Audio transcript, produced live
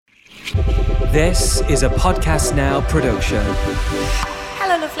This is a Podcast Now production.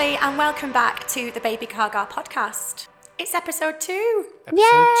 Hello, lovely, and welcome back to the Baby Gaga podcast. It's episode 2.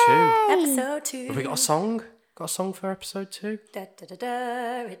 Episode 2. Have we got a song? Got a song for episode 2? Da, da, da,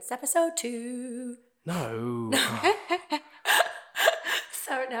 da. It's episode 2. No.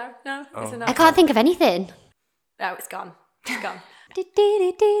 So, no. It's I can't think of anything. No, it's gone. It's gone.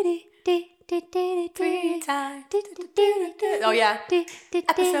 3 times. Oh, yeah.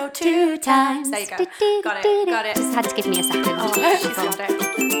 Episode 2 times. There you go. Got it. Just had to give me a second. Oh, she's got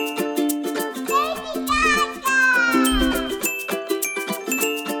it.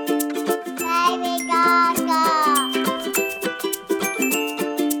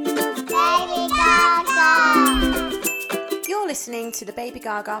 You're listening to the Baby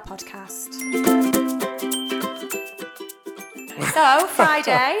Gaga podcast. So,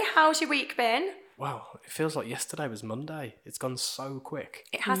 Friday, how's your week been? Wow, it feels like yesterday was Monday. It's gone so quick.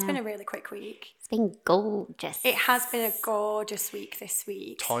 It has been a really quick week. It's been gorgeous. It has been a gorgeous week this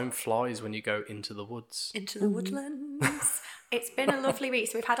week. Time flies when you go into the woods. Into the woodlands. It's been a lovely week.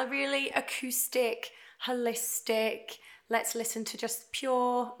 So we've had a really acoustic, holistic, let's listen to just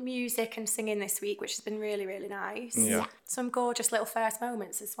pure music and singing this week, which has been really, really nice. Yeah. Some gorgeous little first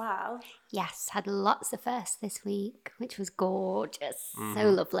moments as well. Yes, had lots of firsts this week, which was gorgeous. So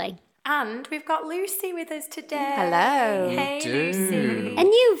lovely. And we've got Lucy with us today. Hello. Hey, We do. Lucy. A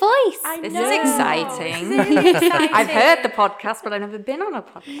new voice. I This know. is exciting. Really exciting. I've heard the podcast, but I've never been on a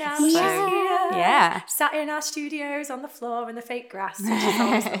podcast. Now so, she's here. yeah. Sat in our studios on the floor in the fake grass, which is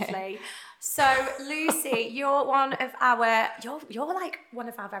always lovely. So, Lucy, you're one of our, you're like one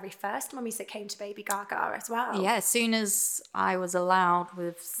of our very first mummies that came to Baby Gaga as well. Yeah, as soon as I was allowed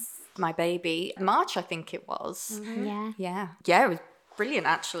with my March, I think it was. Yeah. Yeah, it was brilliant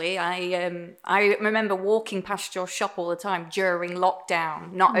actually. I remember walking past your shop all the time during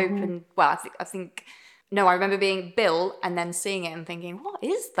lockdown, not open. Well, I think no, I remember being built and then seeing it and thinking, what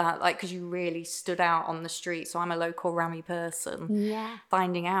is that? Like, because you really stood out on the street. So I'm a local Rammy person. Yeah.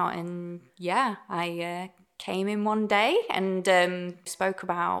 Finding out, and yeah, I came in one day and spoke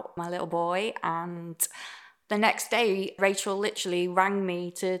about my little boy, and the next day Rachel literally rang me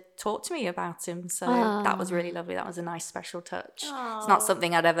to talk to me about him, so that was really lovely. That was a nice special touch. It's not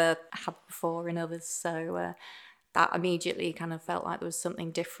something I'd ever had before in others, so that immediately kind of felt like there was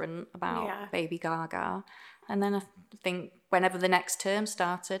something different about Baby Gaga. And then I think whenever the next term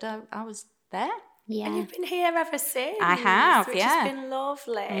started, I was there. Yeah. And you've been here ever since. I have, which yeah. has been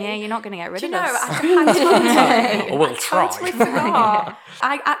lovely. Yeah, you're not going to get rid Do of you know, us. I Or we'll try. totally forgot.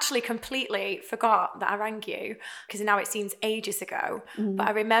 I actually completely forgot that I rang you, because now it seems ages ago. But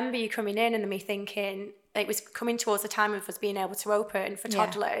I remember you coming in and me thinking it was coming towards the time of us being able to open for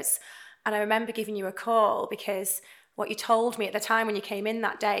toddlers. And I remember giving you a call because what you told me at the time when you came in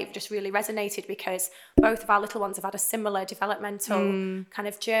that day just really resonated, because both of our little ones have had a similar developmental kind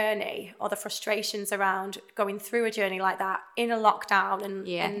of journey, or the frustrations around going through a journey like that in a lockdown and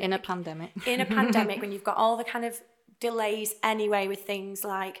in a pandemic. in a pandemic when you've got all the kind of delays anyway with things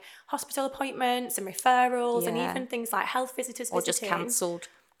like hospital appointments and referrals and even things like health visitors Or just visiting. cancelled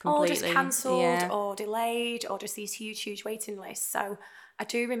Or completely. just cancelled Yeah. or delayed, or just these huge waiting lists. So I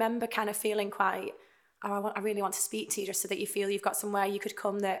do remember kind of feeling quite, I really want to speak to you, just so that you feel you've got somewhere you could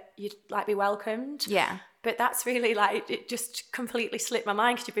come that you'd like be welcomed. Yeah. But that's really like, it just completely slipped my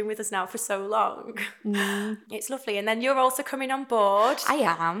mind because you've been with us now for so long. It's lovely. And then you're also coming on board. I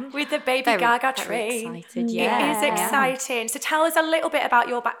am. With the Baby Very, Gaga very train. excited, yeah. It is exciting. So tell us a little bit about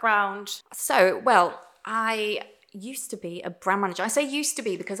your background. So, well, I used to be a brand manager. I say used to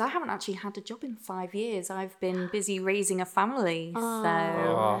be because I haven't actually had a job in 5 years. I've been busy raising a family. So,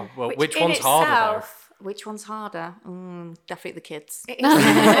 Oh, well, which in one's harder itself- which one's harder? Definitely the kids. It is,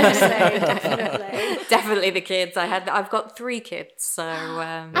 honestly, definitely. Definitely the kids. I've got 3 kids. So,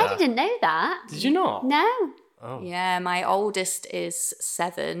 I didn't know that. though? Did you not? No. Oh. yeah, my oldest is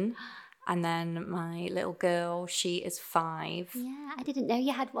 7. And then my little girl, she is 5. Yeah, I didn't know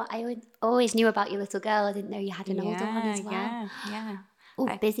you had what I always knew about your little girl. I didn't know you had an older one as well. Yeah.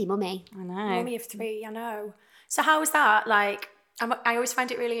 Oh, busy mummy. I know. Mummy of 3, I know. So how was that? Like, I always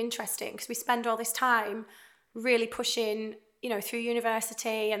find it really interesting because we spend all this time really pushing, through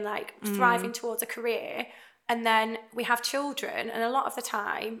university and like thriving towards a career. And then we have children, and a lot of the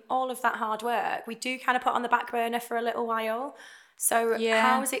time, all of that hard work, we do kind of put on the back burner for a little while. So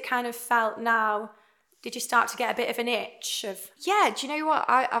how has it kind of felt now? Did you start to get a bit of an itch of... Yeah, do you know what?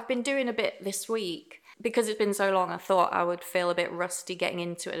 I've been doing a bit this week. Because it's been so long, I thought I would feel a bit rusty getting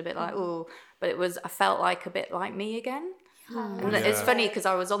into it, a bit like, oh, but I felt like a bit like me again. And it's funny because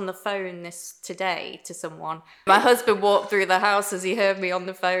I was on the phone today to someone. My husband walked through the house as he heard me on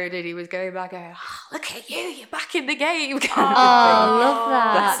the phone, and he was going back, going, look at you, you're back in the game. Oh, I love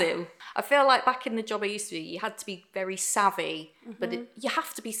that. Bless him. I feel like back in the job I used to be, you had to be very savvy, but you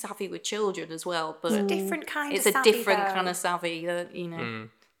have to be savvy with children as well. But It's a different kind it's of a savvy, different though. kind of savvy that,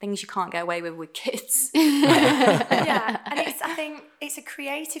 things you can't get away with kids. Yeah, and I think it's a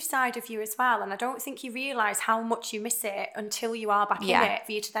creative side of you as well, and I don't think you realise how much you miss it until you are back in it,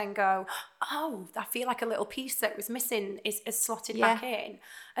 for you to then go, oh, I feel like a little piece that was missing is slotted back in.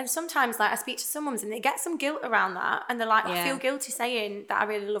 And sometimes, like, I speak to some mums and they get some guilt around that, and they're like, I feel guilty saying that I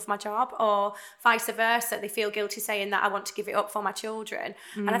really love my job, or vice versa, they feel guilty saying that I want to give it up for my children.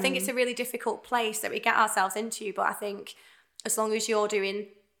 And I think it's a really difficult place that we get ourselves into, but I think as long as you're doing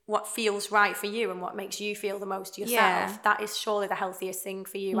what feels right for you and what makes you feel the most yourself, that is surely the healthiest thing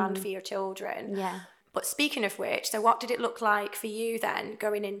for you and for your children. Yeah. But speaking of which, so what did it look like for you then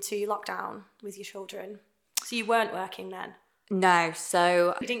going into lockdown with your children? So you weren't working then? No,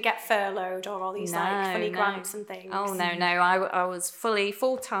 so... You didn't get furloughed or all these like funny grants and things? Oh, no. I was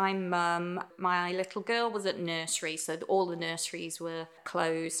full-time mum. My little girl was at nursery, so all the nurseries were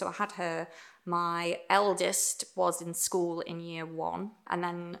closed. So I had her. My eldest was in school in year 1, and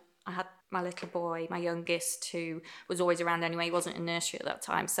then I had my little boy, my youngest, who was always around anyway. He wasn't in nursery at that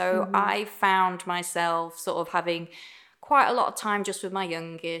time. So I found myself sort of having quite a lot of time just with my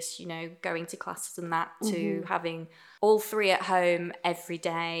youngest, going to classes and that, to having all 3 at home every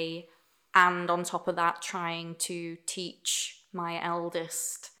day, and on top of that trying to teach my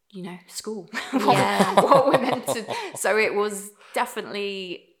eldest, school, what we're meant to. So it was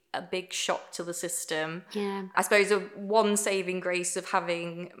definitely a big shock to the system. Yeah. I suppose one saving grace of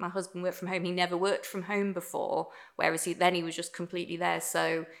having my husband work from home, he never worked from home before, whereas he was just completely there,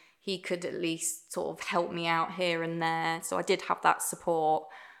 so he could at least sort of help me out here and there. So I did have that support.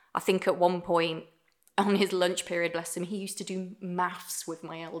 I think at one point on his lunch period, bless him, he used to do maths with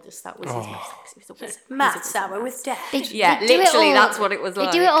my eldest. That was his Maths hour with Dad. They do it literally, all- that's what it was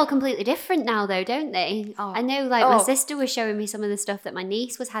like. They do it all completely different now, though, don't they? I know, my sister was showing me some of the stuff that my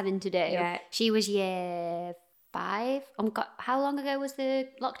niece was having to do. Yeah. She was year 5. How long ago was the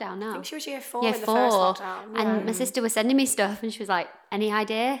lockdown now? I think she was year 4 Year in the 4. first lockdown. And my sister was sending me stuff, and she was like, any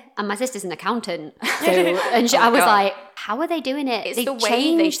idea? And my sister's an accountant. So, I was like, how are they doing it? It's They the way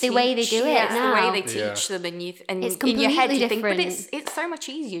changed they the way they do it It's now. the way they teach them, and It's in your head completely you think, but different. it's so much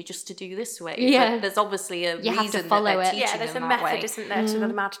easier just to do this way. Yeah. But there's obviously a You reason have to follow that they're it. teaching Yeah, there's a them that method, way. isn't there, to the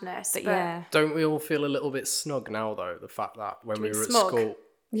madness. But yeah. Don't we all feel a little bit snug now, though? The fact that when we mean were at smug? school...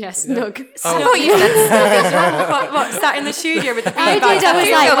 Yeah, snug. I thought you said snug as well. What, sat in the studio with the I beanbag? did, I was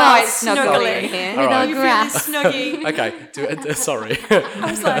You like, feel well, quite snuggly in here. All right. You grass. feeling snuggy? Okay, sorry. I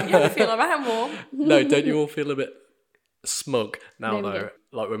was like, yeah, I feel alright, I'm warm. No, don't you all feel a bit smug now, No, we though?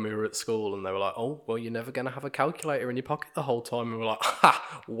 Like when we were at school and they were like, oh, well, you're never going to have a calculator in your pocket the whole time. And we're like,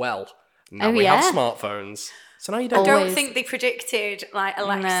 ha, well, now Oh, we have yeah? smartphones. So now you I don't... don't Always. think they predicted like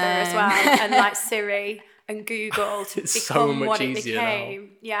Alexa No. as well, and like Siri and Google to It's so become much what it easier now. became.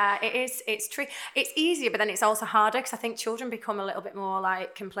 Yeah, it is. It's true. It's easier, but then it's also harder because I think children become a little bit more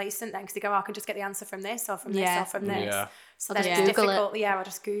like complacent then because they go, oh, I can just get the answer from this or from this Yeah. or from this. Yeah. So I'll then just it's Google it. difficult. Yeah, I'll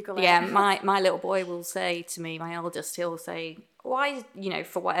just Google it. Yeah, my little boy will say to me, my eldest, he'll say, why,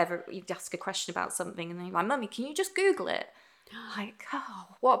 for whatever, you'd ask a question about something, and then he's like, Mummy, can you just Google it? Like,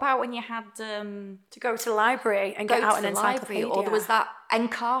 what about when you had to go to the library and go get out to an the encyclopedia? library, or there was that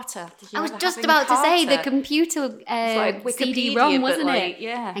Encarta? Did you I was ever just have about to say the Encarta? computer It's like Wikipedia, CD-ROM, but wasn't like, it?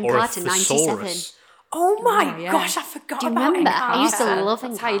 yeah. And Or a Carter 97. thesaurus. Oh my yeah. gosh, I forgot Do you about remember? Encarta. I used to love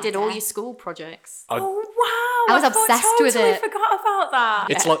That's how you did all Encarta. your school projects. Oh wow! I was obsessed with totally it. forgot about that.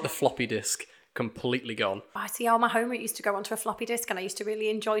 It's like the floppy disk, completely gone. I see all my homework used to go onto a floppy disk, and I used to really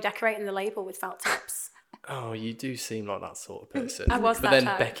enjoy decorating the label with felt tips. Oh, you do seem like that sort of person. I was But that then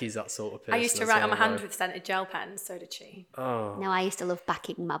type. Becky's that sort of person. I used to as write on my well, hand though. with scented gel pens, so did she. Oh. No, I used to love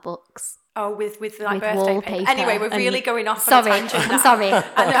backing my books. Oh, with like With birthday wallpaper paper. Anyway, we're and- really going off on a Sorry, tangent now. I'm sorry.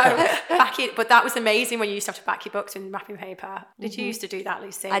 I know. But that was amazing when you used to have to back your books in wrapping paper. Did you used to do that,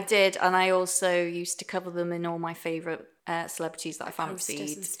 Lucy? I did, and I also used to cover them in all my favourite celebrities that I Posters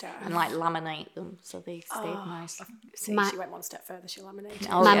fancied, and stuff. and like laminate them so they stayed nice. See, My- she went one step further. She laminated.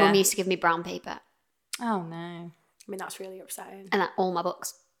 Oh, My yeah. mum used to give me brown paper, Oh no. I mean, that's really upsetting. and all my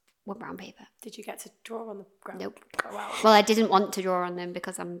books were brown paper. Did you get to draw on the ground? Nope. Oh, wow. Well, I didn't want to draw on them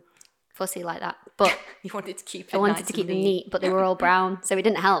because I'm fussy like that, but You wanted to keep it I wanted nice to keep and them neat, but they were all brown, so it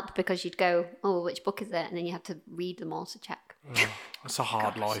didn't help because you'd go, oh, which book is it? And then you have to read them all to check. It's a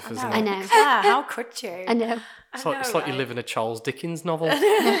hard life, isn't I it? know. Yeah, how could you? I know. It's like you live in a Charles Dickens novel.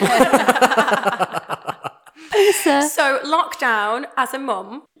 nice. So lockdown as a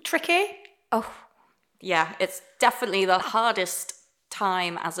mum, tricky. Oh, yeah, it's definitely the hardest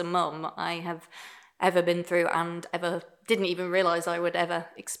time as a mum I have ever been through and ever didn't even realise I would ever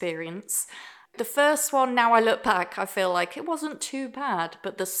experience. The first one, now I look back, I feel like it wasn't too bad,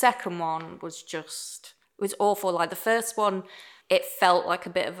 but the second one was just, it was awful. Like the first one, it felt like a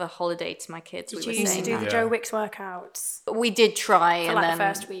bit of a holiday to my kids. Did We you were used to saying do the that. Joe Wicks workouts? We did try, For and like then the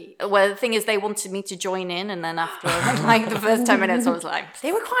first week. Well, the thing is, they wanted me to join in, and then after like the first 10 minutes, I was like,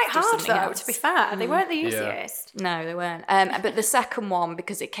 They were quite do hard something though, else. to be fair. They weren't the easiest. No, they weren't. But the second one,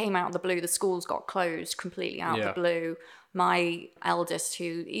 because it came out of the blue, the schools got closed completely out of the blue. My eldest,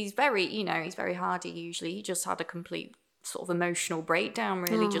 who he's very, he's very hardy usually, he just had a complete sort of emotional breakdown,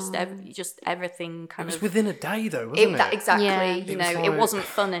 really. Just everything kind It was of. within a day, though, wasn't it? Exactly. Yeah. You It know, was it like- wasn't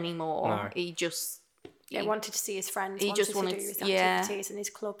fun anymore. No. He just. He wanted to see his friends, He wanted just to wanted do his to- yeah. activities and his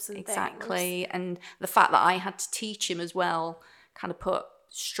clubs and things. Exactly. And the fact that I had to teach him as well kind of put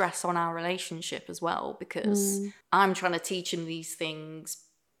stress on our relationship as well, because I'm trying to teach him these things,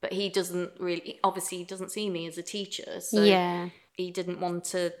 but he doesn't really, obviously he doesn't see me as a teacher, so Yeah. he didn't want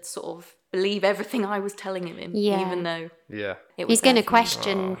to sort of believe everything I was telling him, Yeah. even though Yeah. it was He's going to definitely-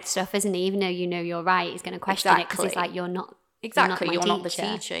 question stuff, isn't he? Even though you know you're right, he's going to question it because he's Exactly. like, you're not. Exactly, you're you're not not the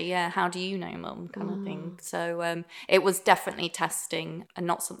teacher. Yeah, how do you know, mum? Kind of thing. So it was definitely testing and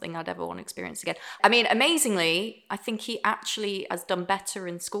not something I'd ever want to experience again. I mean, amazingly, I think he actually has done better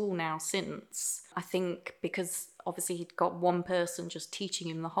in school now since. I think because obviously he'd got one person just teaching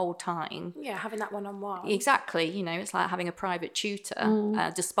him the whole time. Yeah, having that one-on-one. Exactly, it's like having a private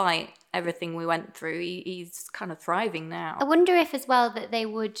tutor. Despite everything we went through, he's kind of thriving now. I wonder if as well that they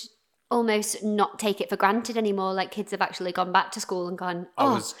would almost not take it for granted anymore. Like kids have actually gone back to school and gone, I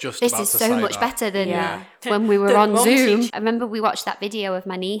oh, was just this about is to so say much that. better than Yeah. when we were The on mum Zoom. teach- I remember we watched that video of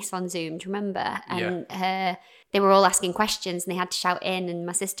my niece on Zoom, do you remember? And they were all asking questions and they had to shout in, and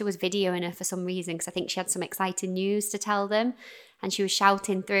my sister was videoing her for some reason because I think she had some exciting news to tell them. And she was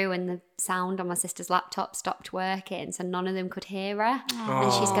shouting through and the sound on my sister's laptop stopped working, so none of them could hear her.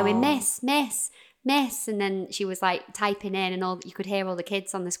 And she's going, miss, miss, miss. And then she was like typing in and all you could hear all the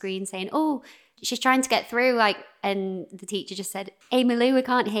kids on the screen saying, oh, she's trying to get through, like, and the teacher just said, Amy Lou, we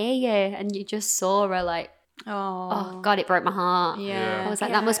can't hear you. And you just saw her like, oh God, it broke my heart. Yeah. I was like,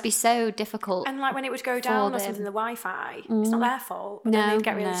 Yeah. that must be so difficult. And like when it would go down or them. something, the Wi-Fi, it's not their fault. But then No. they'd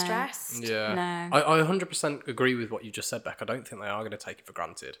get really No. stressed. Yeah. No. I 100% agree with what you just said, Beck. I don't think they are going to take it for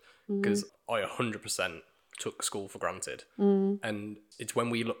granted because I 100% took school for granted. And it's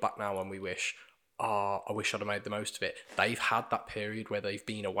when we look back now and we wish, I wish I'd have made the most of it. They've had that period where they've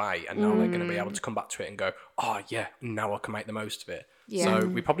been away and now they're going to be able to come back to it and go, yeah, now I can make the most of it. Yeah. So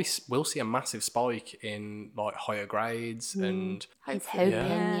we probably will see a massive spike in like higher grades and It's Hopefully. hoping,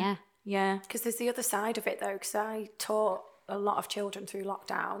 yeah. Yeah. Because there's the other side of it though, because I taught a lot of children through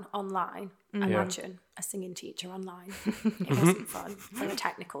lockdown online. Imagine a singing teacher online. It wasn't fun from a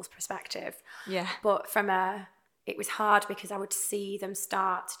technical perspective. Yeah. But it was hard because I would see them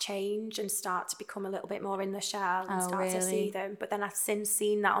start to change and start to become a little bit more in the shell and Oh, start to see really? them. But then I've since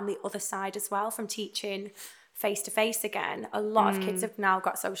seen that on the other side as well from teaching face to face again. A lot of kids have now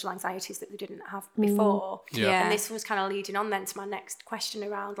got social anxieties that they didn't have before. Yeah. And this was kind of leading on then to my next question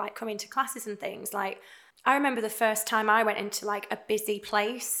around like coming to classes and things. Like I remember the first time I went into like a busy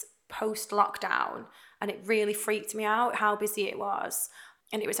place post lockdown and it really freaked me out how busy it was.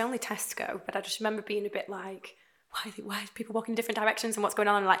 And it was only Tesco, but I just remember being a bit like, why are people walking in different directions and what's going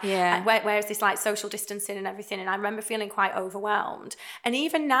on? And like, Yeah. where is this like social distancing and everything? And I remember feeling quite overwhelmed. And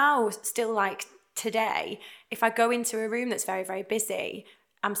even now, still like today, if I go into a room that's very, very busy,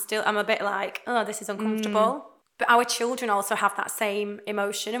 I'm a bit like, oh, this is uncomfortable. But our children also have that same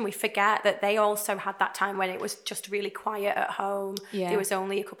emotion and we forget that they also had that time when it was just really quiet at home. Yeah. There was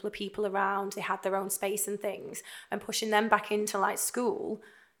only a couple of people around. They had their own space and things. And pushing them back into like school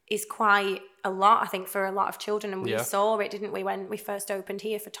is quite a lot, I think, for a lot of children. And we saw it, didn't we, when we first opened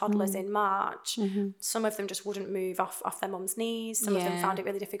here for toddlers in March. Some of them just wouldn't move off their mum's knees. Some of them Yeah. found it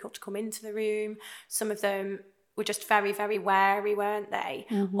really difficult to come into the room. Some of them were just very, very wary, weren't they?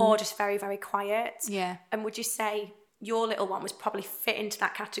 Or just very, very quiet. Yeah. And would you say your little one was probably fit into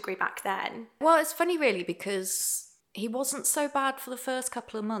that category back then? Well, it's funny really because he wasn't so bad for the first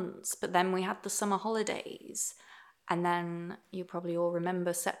couple of months, but then we had the summer holidays. And then you probably all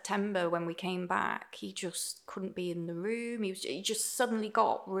remember September when we came back, he just couldn't be in the room. He just suddenly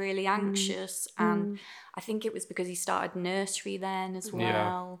got really anxious. And I think it was because he started nursery then as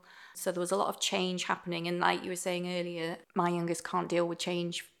well. So there was a lot of change happening. And like you were saying earlier, my youngest can't deal with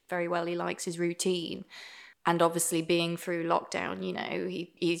change very well. He likes his routine. And obviously being through lockdown, you know,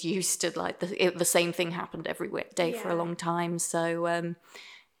 he's used to like the same thing happened every day for a long time. So,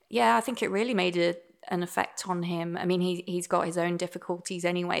 yeah, I think it really made an effect on him. I mean, he's got his own difficulties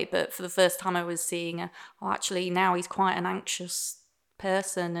anyway, but for the first time I was seeing, actually now he's quite an anxious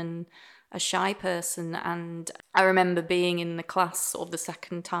person and a shy person. And I remember being in the class sort of the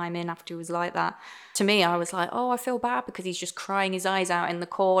second time in after he was like that. To me, I was like, oh, I feel bad because he's just crying his eyes out in the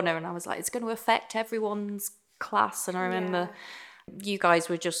corner. And I was like, it's going to affect everyone's class. And I remember you guys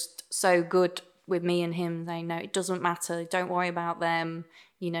were just so good with me and him. They know it doesn't matter. Don't worry about them.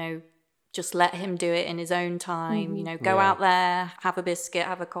 You know, just let him do it in his own time. You know, go out there, have a biscuit,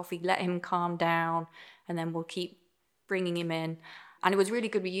 have a coffee, let him calm down. And then we'll keep bringing him in. And it was really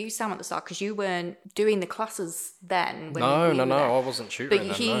good with you, Sam, at the start, because you weren't doing the classes then. No, I wasn't tutoring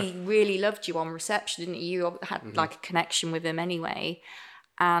But he really loved you on reception, didn't you? You had like a connection with him anyway.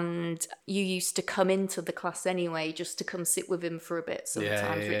 And you used to come into the class anyway, just to come sit with him for a bit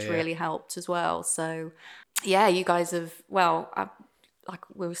sometimes, which really helped as well. So, yeah, you guys have, like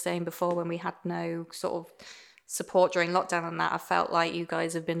we were saying before, when we had no sort of support during lockdown and that, I felt like you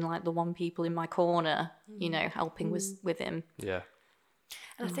guys have been like the one people in my corner, you know, helping with him. Yeah.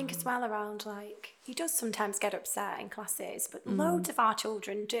 And I think as well around, like, he does sometimes get upset in classes, but loads of our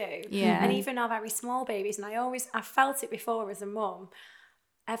children do. Yeah. And even our very small babies, and I felt it before as a mum.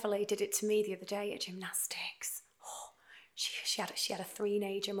 Everly did it to me the other day at gymnastics. Oh, she had a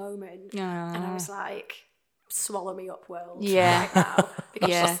three-nager moment. And I was like, swallow me up, world, right now.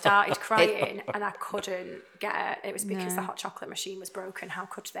 Because she started crying and I couldn't get her. It was because the hot chocolate machine was broken. How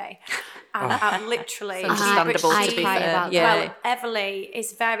could they? And I literally... Understandable, to be fair. Well, Everly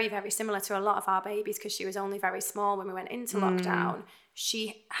is very, very similar to a lot of our babies because she was only very small when we went into lockdown.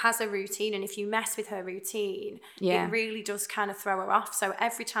 She has a routine, and if you mess with her routine, it really does kind of throw her off. So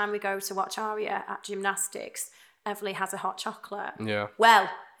every time we go to watch Aria at gymnastics, Everly has a hot chocolate. Yeah. Well,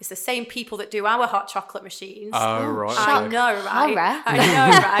 it's the same people that do our hot chocolate machines. Oh, right. I know, right? I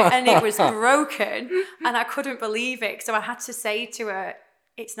know, right? And it was broken, and I couldn't believe it. So I had to say to her,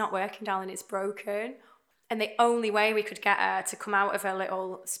 it's not working, darling, it's broken. And the only way we could get her to come out of her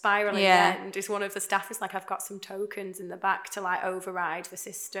little spiral in the end is one of the staff was like, I've got some tokens in the back to like override the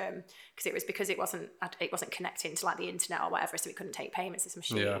system, because it wasn't connecting to like the internet or whatever, so we couldn't take payments this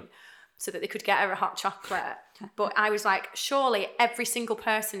machine. Yeah. So that they could get her a hot chocolate. But I was like, surely every single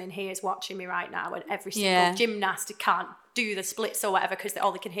person in here is watching me right now, and every single gymnast can't do the splits or whatever because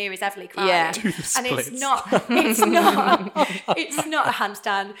all they can hear is Everly crying. Yeah. Do the and splits. it's not a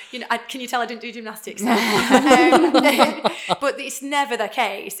handstand. You know, can you tell I didn't do gymnastics? But it's never the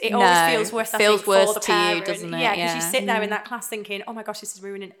case. It always feels worse. For the parent. You, doesn't it? Yeah, because you sit there in that class thinking, oh my gosh, this is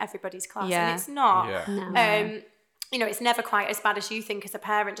ruining everybody's class, and it's not. Yeah. No. You know, it's never quite as bad as you think as a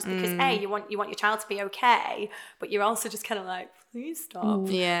parent, just because you want your child to be okay, but you're also just kind of like, please stop.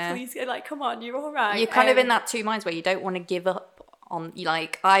 Please, like, come on, you're all right. You're kind of in that two minds where you don't want to give up on.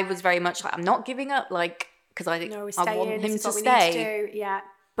 Like, I was very much like, I'm not giving up, like, because I want him to stay. Yeah.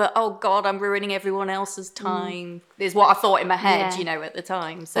 But oh God, I'm ruining everyone else's time. Is what I thought in my head, you know, at the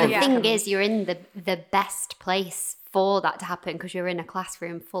time. So the thing is, you're in the best place for that to happen because you're in a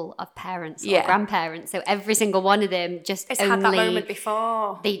classroom full of parents or grandparents. So every single one of them just had that moment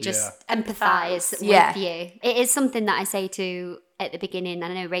before. They just empathise with you. It is something that I say to at the beginning,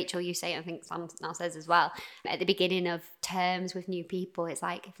 and I know Rachel, you say it, I think Sam now says as well, at the beginning of terms with new people, it's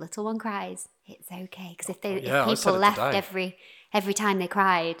like, if little one cries, it's okay. Because if people left every time they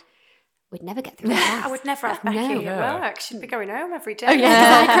cried, we'd never get through that. I would never have Becky at work. She'd be going home every day. Oh,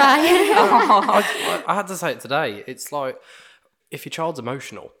 yeah, I cry. I had to say it today. It's like, if your child's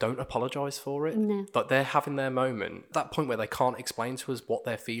emotional, don't apologise for it. No. Like, they're having their moment, that point where they can't explain to us what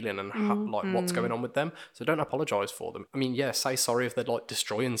they're feeling and what's going on with them. So don't apologise for them. I mean, say sorry if they're like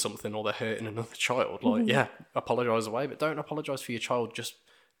destroying something or they're hurting another child. Like, apologise away, but don't apologise for your child just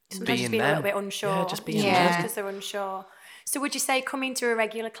being a little bit unsure. Yeah, just being just because they're unsure. So would you say coming to a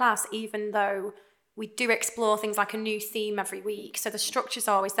regular class, even though we do explore things like a new theme every week, so the structure's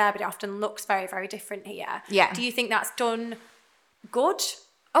always there, but it often looks very, very different here. Yeah. Do you think that's done good?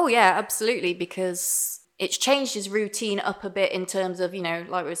 Oh, yeah, absolutely, because it's changed his routine up a bit in terms of, you know,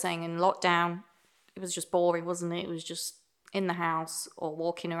 like we were saying, in lockdown, it was just boring, wasn't it? It was just in the house or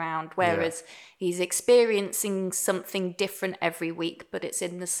walking around, whereas he's experiencing something different every week, but it's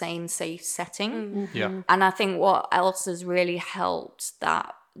in the same safe setting. Yeah. And I think what else has really helped,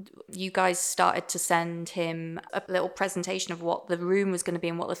 that you guys started to send him a little presentation of what the room was going to be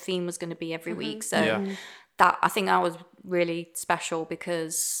and what the theme was going to be every week. So that, I think that was really special,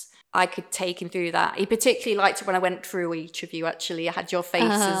 because I could take him through that. He particularly liked it when I went through each of you, actually. I had your faces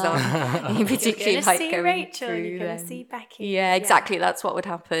on. He particularly You're liked see going Rachel, through you're going to them. see Becky. Yeah, exactly. That's what would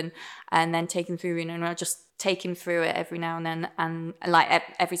happen. And then take him through, and I'd just take him through it every now and then, and like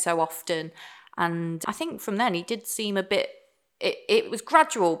every so often. And I think from then he did seem a bit, it was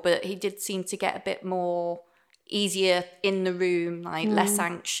gradual, but he did seem to get a bit more easier in the room, like less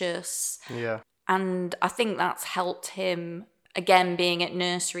anxious. Yeah. And I think that's helped him, again, being at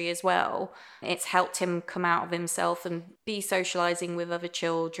nursery as well. It's helped him come out of himself and be socialising with other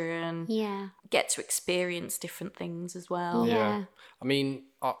children. Yeah. Get to experience different things as well. Yeah. I mean,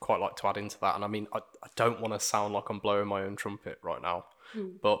 I'd quite like to add into that. And I mean, I don't want to sound like I'm blowing my own trumpet right now.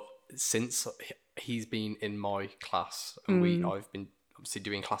 But since he's been in my class and I've been obviously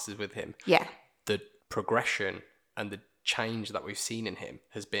doing classes with him, Yeah. the progression and the change that we've seen in him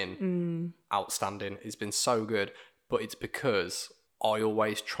has been outstanding. It's been so good, but it's because I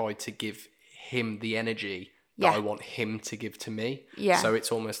always try to give him the energy that I want him to give to me. Yeah. So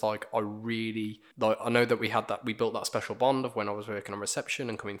it's almost like I know that we built that special bond of when I was working on reception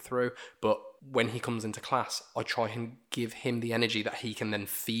and coming through, but when he comes into class, I try and give him the energy that he can then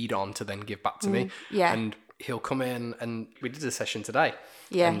feed on to then give back to me. Yeah. And he'll come in, and we did a session today.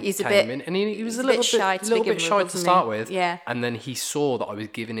 Yeah, and he's a came bit- in, and he was he's a a little bit shy to little begin bit with, shy to wasn't he? start with. Yeah. And then he saw that I was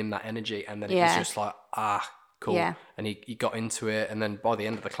giving him that energy, and then it was Yeah. just like, cool. Yeah. And he got into it, and then by the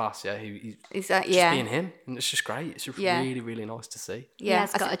end of the class, he's Is that, just yeah. being him, and it's just great. It's really, really nice to see. Yeah.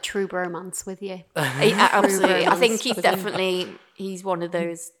 He's got a true bromance with you. Absolutely. I think he's with him. he's one of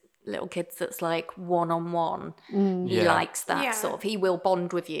those little kids that's like one-on-one. He Yeah. likes that Yeah. sort of, he will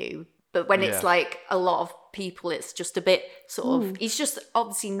bond with you. But when it's Yeah. like a lot of people, it's just a bit sort of, he's just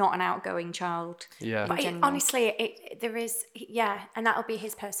obviously not an outgoing child. Yeah. But general. honestly, there is, and that'll be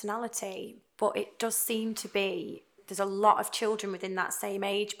his personality. But it does seem to be, there's a lot of children within that same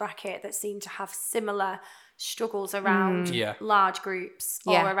age bracket that seem to have similar struggles around Yeah. large groups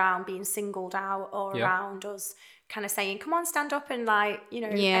or Yeah. around being singled out or Yeah. around us kind of saying, come on, stand up and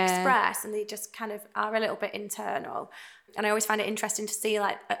Yeah. express. And they just kind of are a little bit internal. And I always find it interesting to see,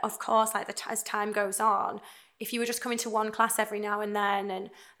 like, of course, like as time goes on, if you were just coming to one class every now and then and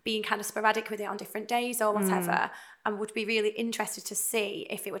being kind of sporadic with it on different days or whatever, and would be really interested to see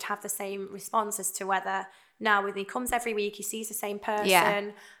if it would have the same response as to whether now when he comes every week, he sees the same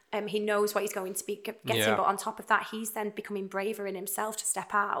person, he knows what he's going to be getting, Yeah. but on top of that, he's then becoming braver in himself to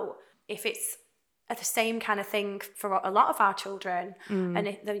step out. If it's the same kind of thing for a lot of our children,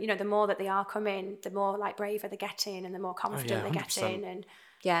 and the more that they are coming, the more like braver they're getting, and the more confident they're 100%. getting, and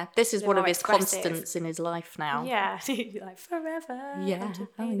Yeah, this is They're one of more his expressive. constants in his life now. like forever. Yeah, until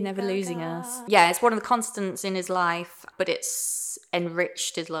oh, baby never Gaga. losing us. Yeah, it's one of the constants in his life, but it's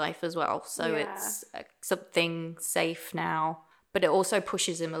enriched his life as well. So Yeah. it's something safe now, but it also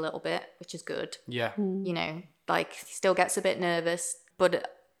pushes him a little bit, which is good. Yeah. You know, like he still gets a bit nervous, but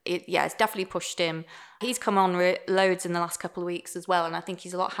it's definitely pushed him. He's come on loads in the last couple of weeks as well, and I think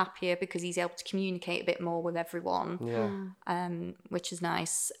he's a lot happier because he's able to communicate a bit more with everyone. Yeah. Which is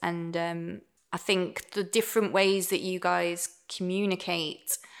nice. And I think the different ways that you guys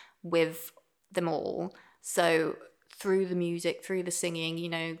communicate with them all, so through the music, through the singing, you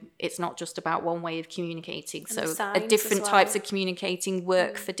know, it's not just about one way of communicating. And the So signs different as types well. of communicating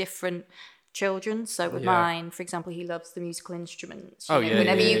work for different children. So with Yeah. mine, for example, he loves the musical instruments. You Oh, know, yeah,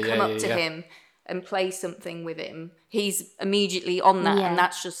 whenever yeah, you yeah, come yeah, up to yeah. him and play something with him, he's immediately on that. Yeah. And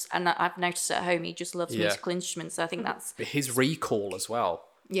that's just, and I've noticed at home, he just loves Yeah. musical instruments. So I think that's, But his recall as well.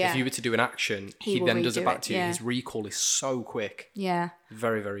 Yeah. If you were to do an action, He he will then does it redo back it, to you. yeah. His recall is so quick. yeah.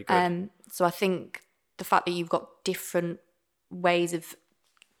 Very, very good. So I think the fact that you've got different ways of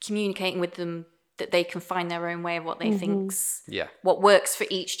communicating with them, that they can find their own way of what they think's Yeah. what works for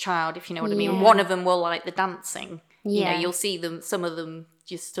each child, if you know what I mean. Yeah. One of them will like the dancing. You know, Yeah. you'll see them. Some of them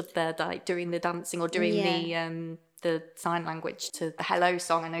just stood there like doing the dancing or doing the sign language to the hello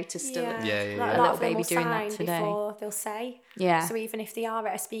song. I noticed Yeah, Like, yeah, a yeah. lot little of them baby will doing that sign today. before they'll say. Yeah. So even if they are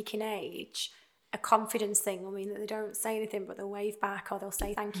at a speaking age, a confidence thing will mean that they don't say anything, but they'll wave back or they'll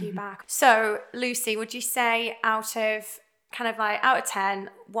say thank Mm-hmm. you back. So Lucy, would you say out of 10,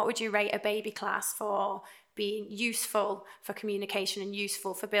 what would you rate a baby class for being useful for communication and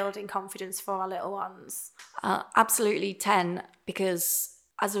useful for building confidence for our little ones? Absolutely 10, because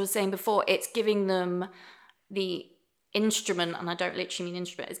as I was saying before, it's giving them the instrument, and I don't literally mean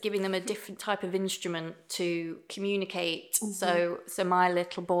instrument, it's giving them a different type of instrument to communicate. So my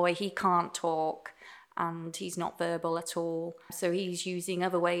little boy, he can't talk and he's not verbal at all. So he's using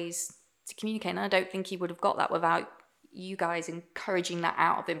other ways to communicate. And I don't think he would have got that without you guys encouraging that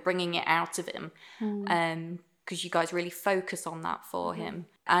out of him, bringing it out of him. because you guys really focus on that for him.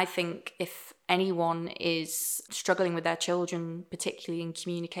 I think if anyone is struggling with their children, particularly in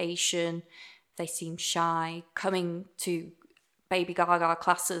communication, they seem shy, coming to Baby Gaga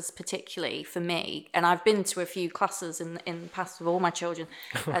classes, particularly for me, and I've been to a few classes in the past with all my children.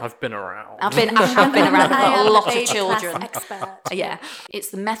 I've been around. I have been around I a am lot baby of children. class expert. Yeah, it's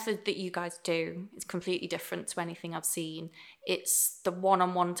the method that you guys do. It's completely different to anything I've seen. It's the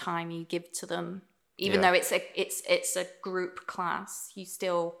one-on-one time you give to them, even though it's a group class. You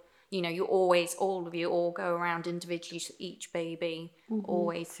still, you know, you always, all of you all go around individually to each baby,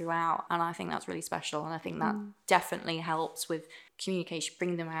 always throughout, and I think that's really special. And I think that definitely helps with communication,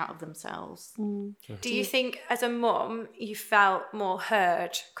 bring them out of themselves. Do you think, as a mum, you felt more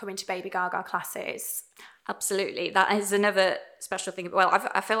heard coming to Baby Gaga classes? Absolutely, that is another special thing. Well,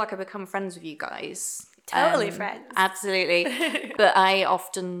 I feel like I've become friends with you guys. Totally friends. Absolutely. But I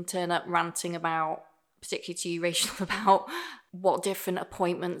often turn up ranting about, particularly to you, Rachel, about what different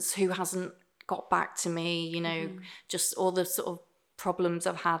appointments, who hasn't got back to me, you know, just all the sort of problems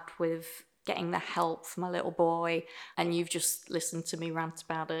I've had with getting the help for my little boy, and you've just listened to me rant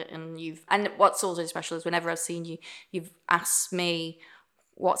about it, and what's also special is whenever I've seen you, you've asked me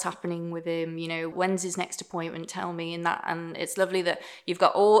what's happening with him, you know, when's his next appointment, tell me, and it's lovely that you've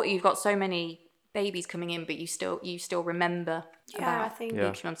got so many babies coming in, but you still remember about I think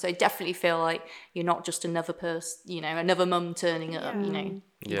each mum. So I definitely feel like you're not just another person, you know, another mum turning up, you know.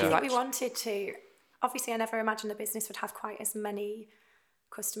 Yeah. I think we wanted to, obviously I never imagined the business would have quite as many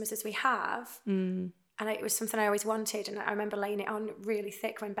customers as we have, and it was something I always wanted, and I remember laying it on really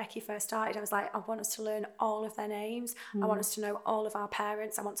thick when Becky first started. I was like, I want us to learn all of their names, I want us to know all of our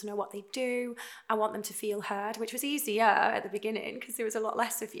parents, I want to know what they do, I want them to feel heard, which was easier at the beginning because there was a lot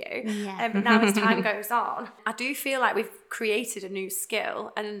less of you. But now as time goes on, I do feel like we've created a new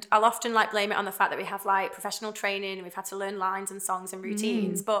skill, and I'll often like blame it on the fact that we have like professional training and we've had to learn lines and songs and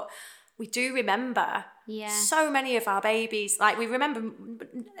routines, but we do remember so many of our babies. Like we remember,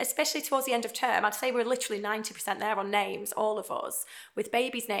 especially towards the end of term, I'd say we're literally 90% there on names, all of us, with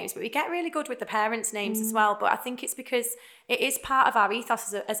babies' names. But we get really good with the parents' names as well. But I think it's because it is part of our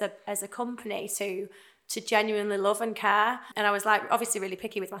ethos as a company to genuinely love and care. And I was like obviously really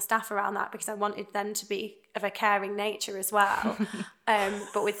picky with my staff around that because I wanted them to be of a caring nature as well.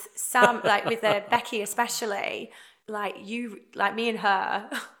 But with Sam, like with Becky especially, like me and her,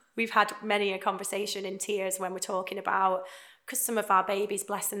 we've had many a conversation in tears when we're talking about, because some of our babies,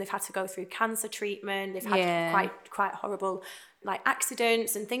 bless them, they've had to go through cancer treatment, they've had quite horrible like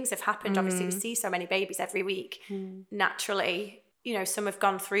accidents and things have happened. Obviously we see so many babies every week. Naturally, you know, some have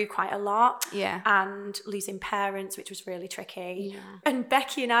gone through quite a lot, and losing parents, which was really tricky. And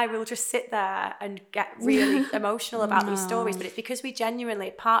Becky and I will just sit there and get really emotional about these stories, but it's because we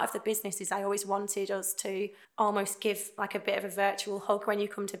genuinely, part of the business is I always wanted us to almost give like a bit of a virtual hug when you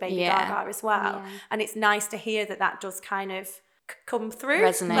come to Baby Gaga as well. And it's nice to hear that does kind of come through.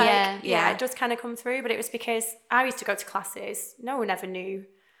 Resonate. Like, it does kind of come through, but it was because I used to go to classes, no one ever knew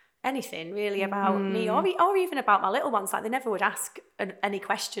anything really about me or even about my little ones. Like they never would ask any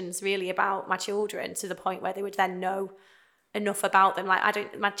questions really about my children to the point where they would then know enough about them.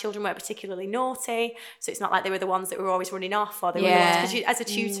 Like my children weren't particularly naughty, so it's not like they were the ones that were always running off, or they were the ones, because as a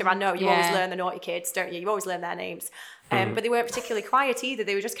tutor I know you always learn the naughty kids, don't you? You always learn their names. But they weren't particularly quiet either.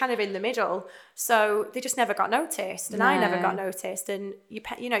 They were just kind of in the middle, so they just never got noticed, and I never got noticed. And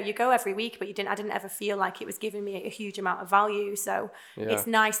you know, you go every week, but I didn't ever feel like it was giving me a huge amount of value. So it's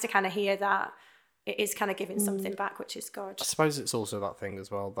nice to kind of hear that it is kind of giving something back, which is good. I suppose it's also that thing as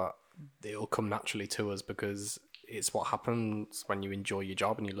well that it'll come naturally to us because it's what happens when you enjoy your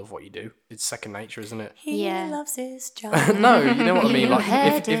job and you love what you do. It's second nature, isn't it? He loves his job. No, you know what I mean. Like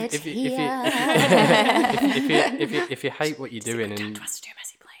if you hate what you're doing and Wants to do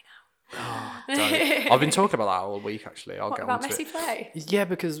Messi Play now. I've been talking about that all week actually. I'll get about on to Messi it. Play? Yeah,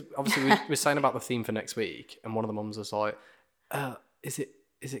 because obviously we're saying about the theme for next week, and one of the mums was like, "Is it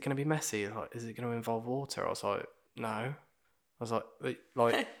going to be messy? Like, is it going to involve water?" I was like, "No." I was like,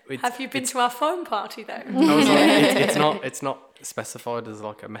 have you been to our phone party though? I was like, it's not specified as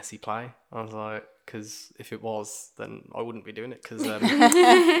like a messy play. I was like, because if it was, then I wouldn't be doing it. Because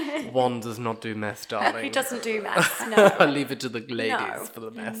one does not do meth, darling. He doesn't do mess. No. I leave it to the ladies for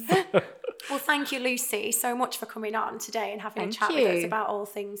the meth. Well, thank you, Lucy, so much for coming on today and having a chat with us about all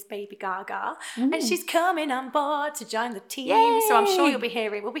things Baby Gaga. And she's coming on board to join the team. Yay! So I'm sure we'll be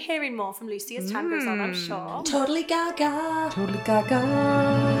hearing more from Lucy as time goes on, I'm sure. Totally Gaga. Totally Gaga.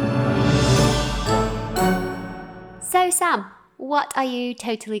 So, Sam, what are you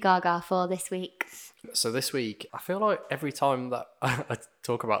totally gaga for this week? So this week, I feel like every time that I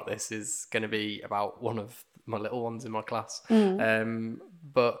talk about this is going to be about one of my little ones in my class.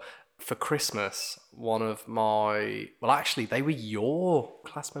 But for Christmas, one of my... Well, actually, they were your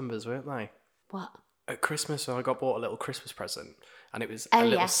class members, weren't they? What? At Christmas, I got bought a little Christmas present, and it was Oh, a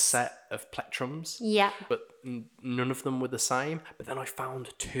little yes. set of plectrums. Yeah. But none of them were the same. But then I found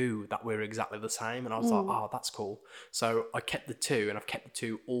 2 that were exactly the same, and I was like, oh, that's cool. So I kept the 2, and I've kept the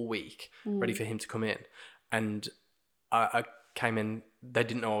 2 all week, ready for him to come in. And I came in, they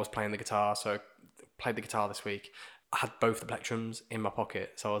didn't know I was playing the guitar, so I played the guitar this week. I had both the plectrums in my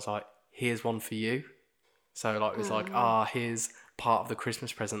pocket, so I was like, here's one for you. So like it was like, here's part of the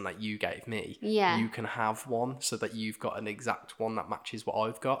Christmas present that you gave me. Yeah. You can have one so that you've got an exact one that matches what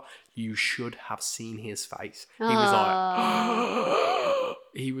I've got. You should have seen his face. He was like,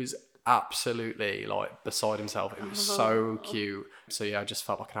 he was absolutely like beside himself. It was so cute. So yeah, I just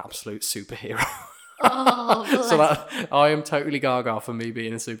felt like an absolute superhero. Oh, bless. So that I am totally gaga for me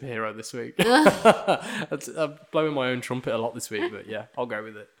being a superhero this week. I'm blowing my own trumpet a lot this week, but yeah, I'll go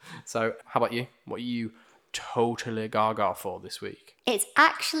with it. So how about you? What are you totally gaga for this week? It's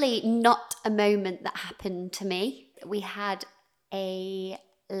actually not a moment that happened to me. We had a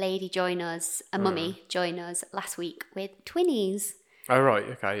lady join us, a mummy join us last week with twinnies. Oh, right.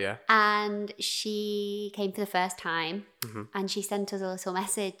 Okay, yeah. And she came for the first time and she sent us a little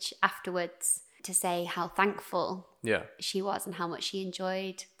message afterwards to say how thankful Yeah. she was and how much she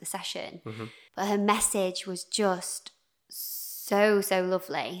enjoyed the session. But her message was just so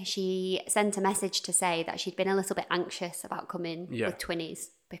lovely. She sent a message to say that she'd been a little bit anxious about coming with twinnies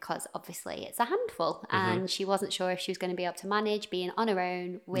because obviously it's a handful and she wasn't sure if she was going to be able to manage being on her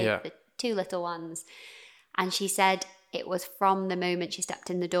own with the 2 little ones. And she said it was from the moment she stepped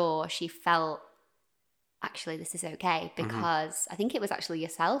in the door she felt, actually this is okay, because I think it was actually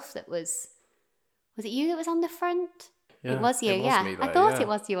yourself that was it you that was on the front? Yeah, it was you, it was yeah. me I there, thought yeah. it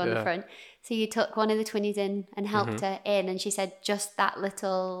was you on the Yeah. front. So you took one of the twinnies in and helped her in, and she said just that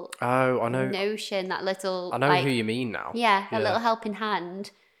little Oh, I know. notion, that little... I know like, who you mean now. Yeah, that little helping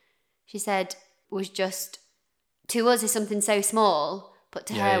hand, she said, was just, to us is something so small, but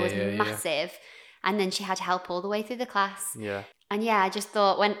to her was massive. And then she had help all the way through the class. Yeah. And yeah, I just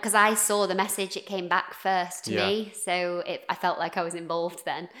thought, because I saw the message, it came back first to me, so I felt like I was involved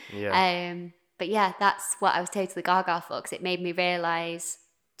then. Yeah. But yeah, that's what I was totally gaga for, because it made me realise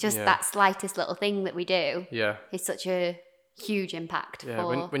just that slightest little thing that we do Yeah. is such a huge impact Yeah,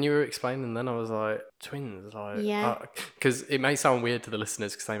 for... when you were explaining then, I was like, twins? Like, Yeah. Because it may sound weird to the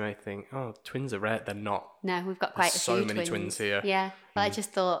listeners because they may think, oh, twins are rare. They're not. No, we've got quite There's a so few many twins here. Yeah, but I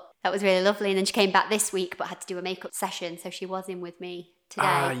just thought that was really lovely. And then she came back this week but had to do a makeup session, so she was in with me today.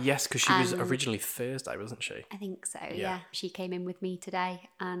 Ah, yes, because she was And- originally Thursday, wasn't she? I think so, yeah. She came in with me today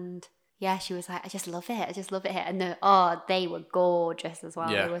and... yeah, she was like, I just love it. I just love it here. And they were gorgeous as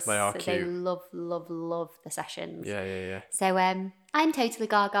well. Yeah, they are They cute. love the sessions. Yeah. So I'm totally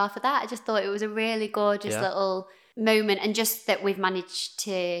gaga for that. I just thought it was a really gorgeous little moment. And just that we've managed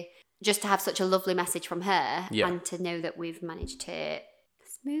to just to have such a lovely message from her and to know that we've managed to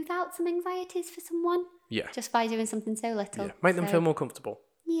smooth out some anxieties for someone Yeah. just by doing something so little. Yeah. Make them So, feel more comfortable.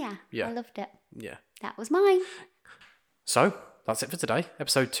 Yeah, Yeah. I loved it. Yeah. That was mine. So, that's it for today.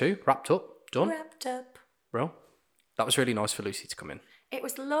 Episode 2, wrapped up, done. Wrapped up. Well, that was really nice for Lucy to come in. It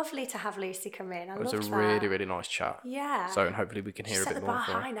was lovely to have Lucy come in. It was a loved really, that. really nice chat. Yeah. So, and hopefully we can hear She a set bit the more bar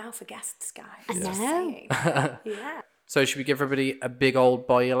from her. high now for guests, guys. I Just know. saying. Yeah. So, should we give everybody a big old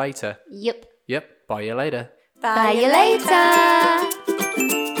bye you later? Yep. Yep, bye you later. Bye you later.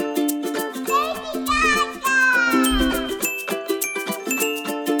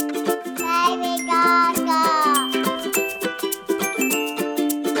 Baby Gaga.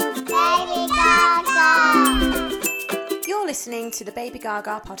 Baby Gaga. You're listening to the Baby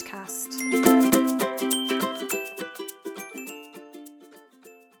Gaga podcast.